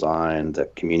consoles are designed, the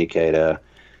communicator,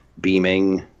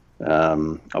 beaming,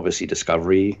 obviously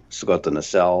Discovery, still got the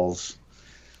nacelles.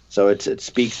 So it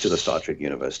speaks to the Star Trek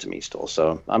universe to me still.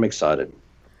 So I'm excited.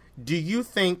 Do you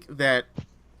think that,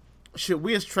 should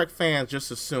we as Trek fans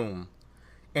just assume,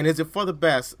 and is it for the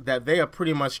best, that they are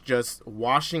pretty much just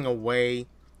washing away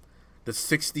the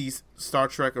 60s Star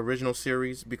Trek original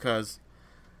series? Because,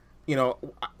 you know,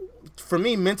 for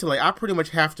me mentally, I pretty much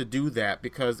have to do that,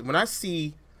 because when I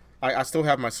see, I still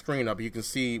have my screen up, you can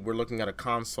see we're looking at a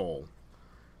console.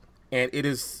 And it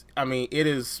is, I mean,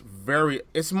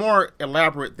 it's more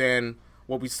elaborate than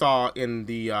what we saw in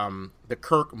the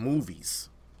Kirk movies.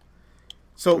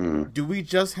 So do we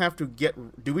just have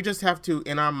to,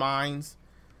 in our minds,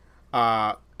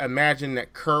 imagine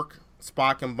that Kirk,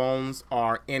 Spock, and Bones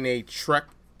are in a Trek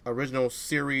original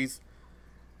series,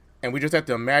 and we just have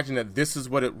to imagine that this is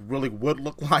what it really would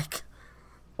look like?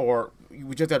 Or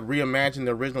we just have to reimagine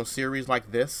the original series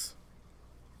like this?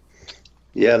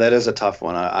 Yeah, that is a tough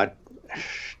one. I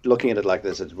looking at it like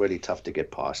this, it's really tough to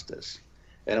get past this.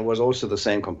 And it was also the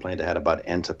same complaint I had about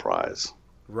Enterprise.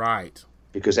 Right.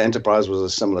 Because Enterprise was a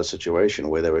similar situation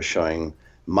where they were showing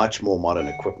much more modern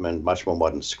equipment, much more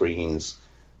modern screens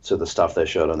to the stuff they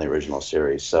showed on the original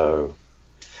series. So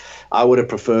I would have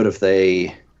preferred if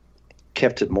they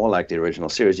kept it more like the original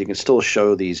series. You can still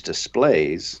show these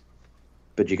displays,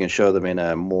 but you can show them in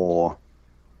a more...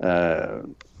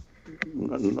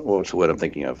 what's the word I'm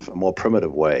thinking of? A more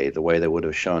primitive way, the way they would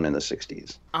have shown in the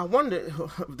 60s. I wonder,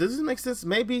 does this make sense?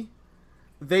 Maybe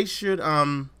they should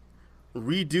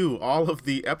redo all of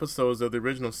the episodes of the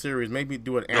original series. Maybe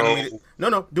do an animated...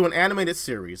 do an animated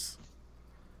series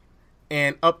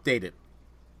and update it.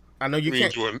 I know you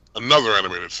can't... do another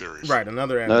animated series. Right,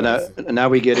 another animated series. Now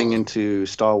we're getting into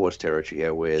Star Wars territory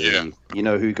here, where you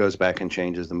know who goes back and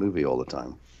changes the movie all the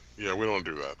time. Yeah, we don't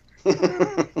do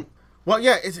that. Well,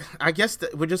 yeah, I guess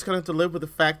that we're just going to have to live with the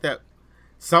fact that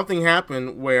something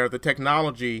happened where the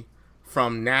technology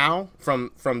from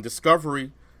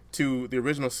Discovery to the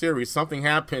original series, something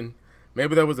happened.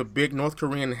 Maybe there was a big North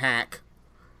Korean hack.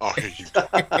 Oh,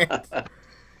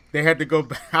 they had to go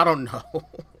back. I don't know.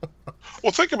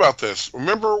 Well, think about this.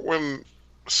 Remember when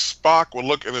Spock would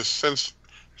look at his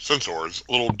sensors,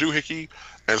 a little doohickey,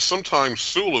 and sometimes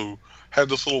Sulu had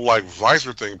this little like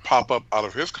visor thing pop up out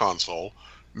of his console.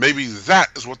 Maybe that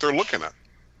is what they're looking at.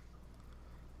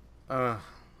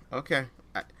 Okay.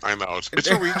 I know. It's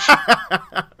a reach.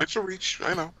 It's a reach.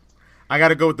 I know. I got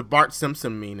to go with the Bart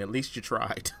Simpson meme. At least you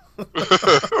tried. The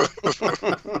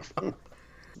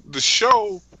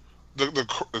show,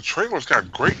 the trailer's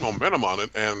got great momentum on it,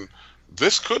 and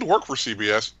this could work for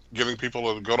CBS, getting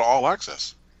people to go to all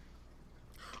access.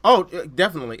 Oh,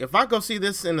 definitely. If I go see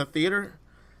this in the theater...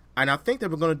 And I think they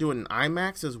were going to do it in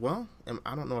IMAX as well.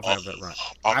 I don't know if I have that right.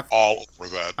 I'm all over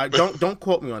that. Don't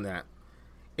quote me on that.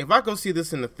 If I go see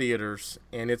this in the theaters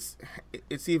and it's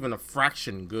even a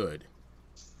fraction good,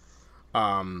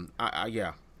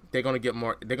 yeah, they're going to get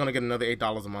more. They're going to get another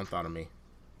 $8 a month out of me.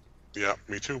 Yeah,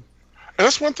 me too. And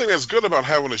that's one thing that's good about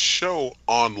having a show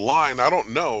online. I don't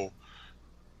know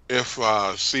if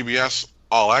CBS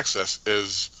All Access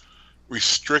is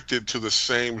restricted to the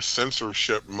same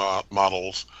censorship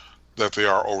models that they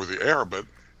are over the air, but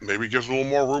maybe gives a little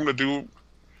more room to do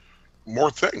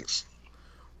more things.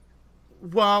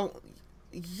 Well,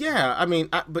 yeah, I mean,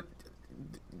 but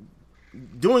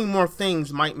doing more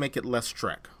things might make it less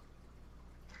Trek.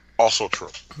 Also true.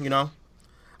 You know,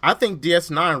 I think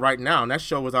DS9 right now, and that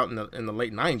show was out in the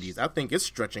late 90s. I think it's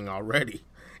stretching already,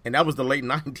 and that was the late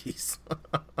 90s.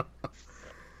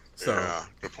 So, yeah,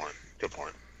 good point. Good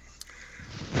point.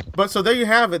 But so there you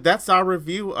have it. That's our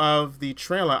review of the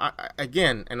trailer.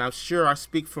 Again, and I'm sure I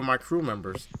speak for my crew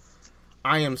members,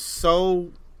 I'm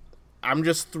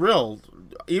just thrilled.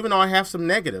 Even though I have some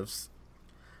negatives,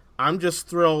 I'm just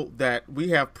thrilled that we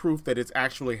have proof that it's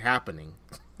actually happening.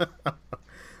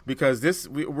 Because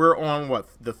we're on,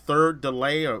 the third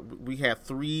delay? Or we had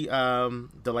 3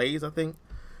 delays, I think.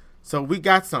 So we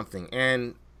got something.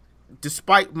 And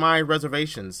despite my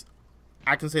reservations,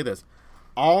 I can say this.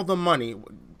 All the money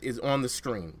is on the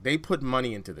screen. They put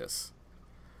money into this.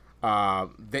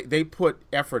 They put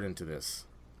effort into this.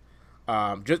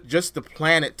 Just the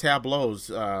planet tableaus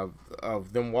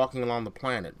of them walking along the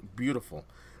planet, beautiful.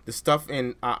 The stuff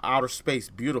in outer space,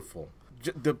 beautiful.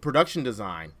 The production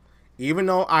design, even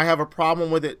though I have a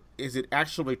problem with it, is it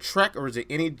actually Trek or is it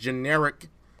any generic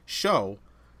show?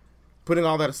 Putting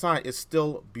all that aside, it's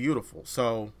still beautiful.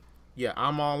 So, yeah,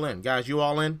 I'm all in. Guys, you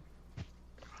all in?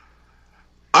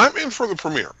 I'm in for the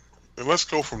premiere. And let's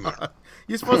go from there.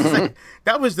 You're supposed to say,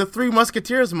 that was the Three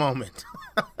Musketeers moment.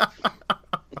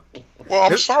 Well,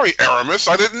 I'm sorry, Aramis.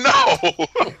 I didn't know.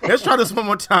 Let's try this one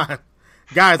more time.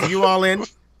 Guys, are you all in?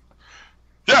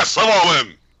 Yes, I'm all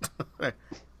in.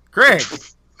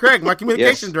 Craig, my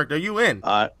communications director, are you in?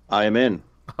 I am in.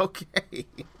 Okay.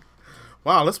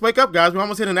 Wow, let's wake up, guys. We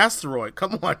almost hit an asteroid.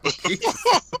 Come on.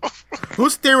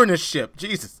 Who's steering this ship?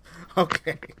 Jesus.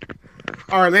 Okay.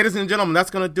 All right, ladies and gentlemen, that's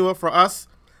going to do it for us.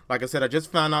 Like I said, I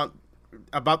just found out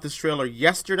about this trailer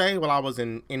yesterday while I was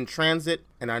in transit,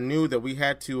 and I knew that we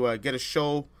had to get a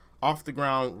show off the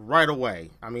ground right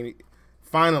away. I mean,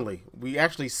 finally, we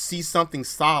actually see something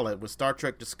solid with Star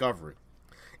Trek Discovery.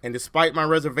 And despite my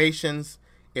reservations,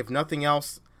 if nothing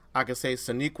else, I can say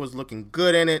Sonequa's looking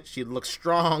good in it. She looks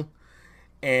strong.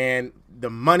 And the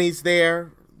money's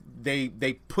there. They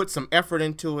put some effort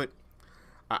into it.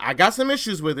 I got some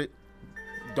issues with it.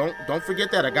 Don't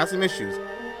forget that. I got some issues.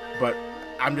 But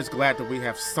I'm just glad that we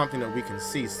have something that we can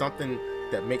see. Something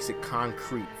that makes it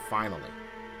concrete, finally.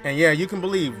 And yeah, you can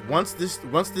believe, once this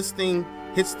thing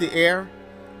hits the air,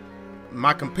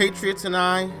 my compatriots and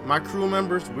I, my crew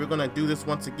members, we're going to do this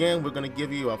once again. We're going to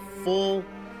give you a full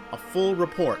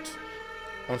report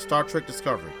on Star Trek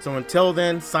Discovery. So until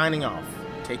then, signing off.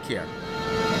 Take care.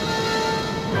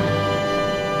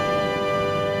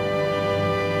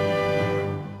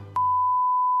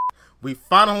 We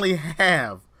finally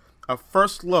have a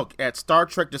first look at Star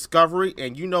Trek Discovery,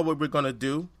 and you know what we're going to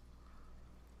do.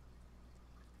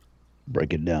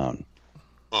 Break it down.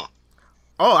 Huh.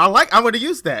 Oh, I'm going to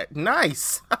use that.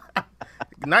 Nice.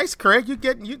 Nice, Craig. You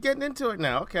getting into it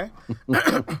now. Okay.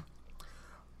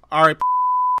 All right.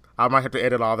 I might have to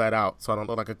edit all that out so I don't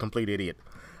look like a complete idiot.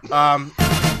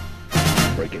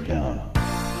 Break it down.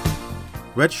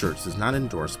 Red Shirts is not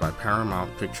endorsed by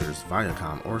Paramount Pictures,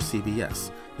 Viacom, or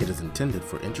CBS. It is intended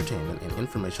for entertainment and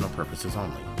informational purposes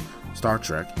only. Star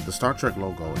Trek, the Star Trek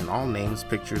logo, and all names,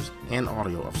 pictures, and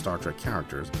audio of Star Trek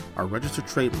characters are registered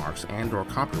trademarks and/or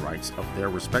copyrights of their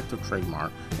respective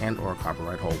trademark and/or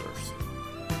copyright holders.